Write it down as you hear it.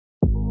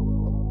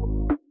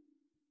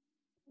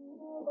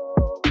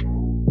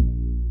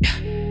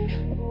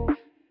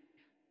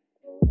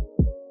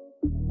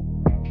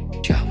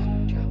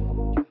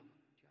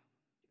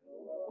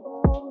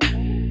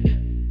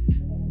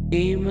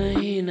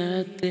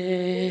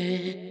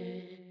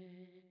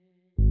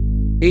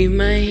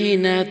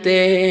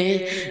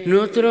Imagínate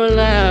nuestros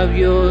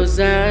labios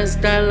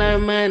hasta el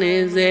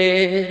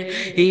amanecer.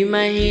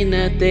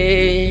 Imagínate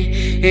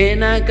en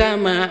la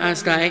cama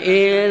hasta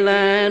el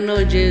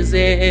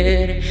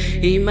anochecer.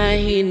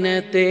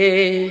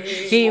 Imagínate,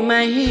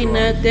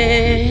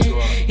 imagínate.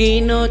 Y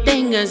no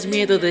tengas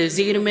miedo de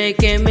decirme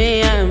que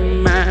me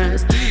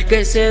amas.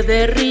 Que se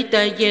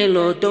derrita el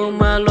hielo,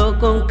 tómalo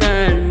con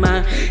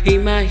calma.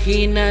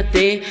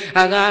 Imagínate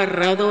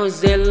agarrados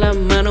de la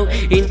mano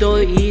y tu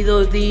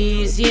oído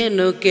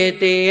diciendo que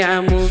te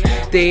amo,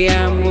 te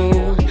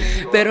amo.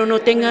 Pero no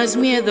tengas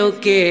miedo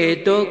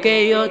que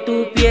toque yo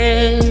tu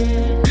piel.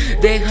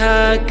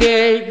 Deja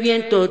que el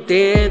viento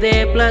te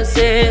dé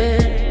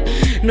placer.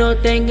 No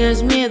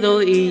tengas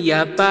miedo y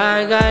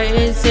apaga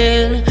el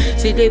cel.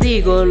 Si te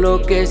digo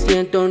lo que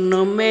siento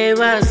no me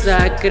vas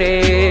a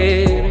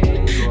creer.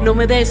 No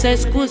me des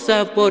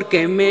excusa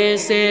porque me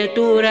sé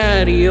tu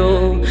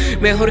horario.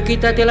 Mejor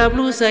quítate la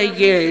blusa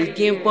y el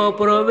tiempo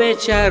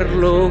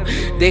aprovecharlo.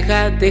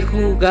 Déjate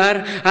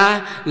jugar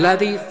a la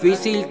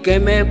difícil que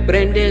me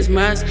prendes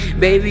más.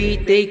 Baby,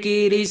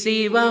 take it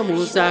easy,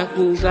 vamos a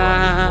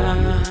jugar.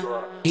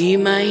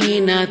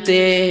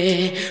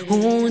 Imagínate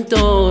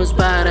juntos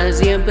para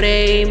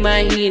siempre,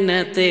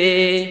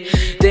 imagínate.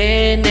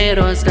 De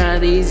enero hasta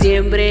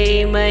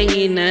diciembre,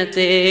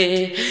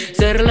 imagínate.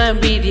 Ser la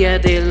envidia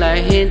de la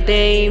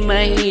gente,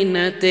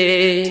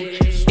 imagínate.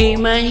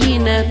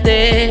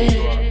 Imagínate,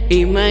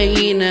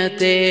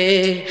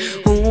 imagínate.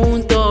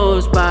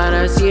 Juntos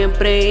para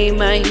siempre,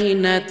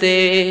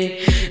 imagínate.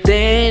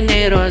 De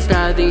enero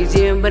hasta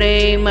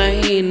diciembre,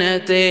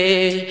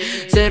 imagínate.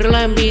 Ser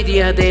la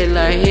envidia de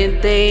la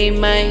gente,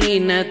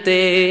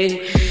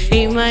 imagínate.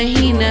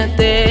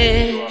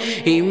 Imagínate,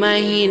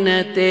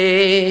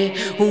 imagínate.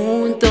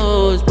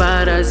 Juntos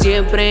para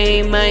siempre,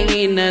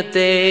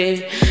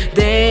 imagínate.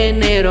 De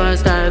enero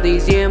hasta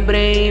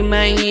diciembre,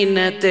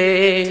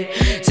 imagínate.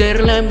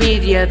 Ser la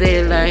envidia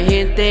de la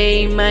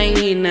gente,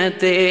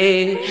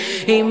 imagínate.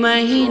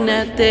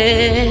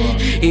 Imagínate,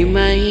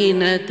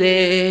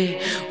 imagínate.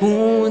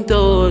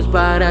 Juntos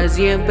para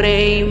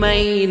siempre,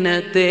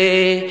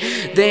 imagínate.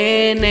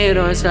 De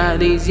enero hasta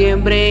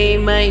diciembre,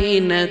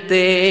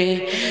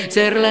 imagínate.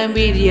 Ser la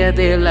envidia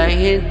de la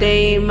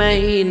gente,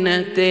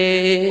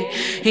 imagínate.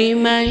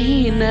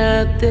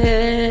 Imagínate.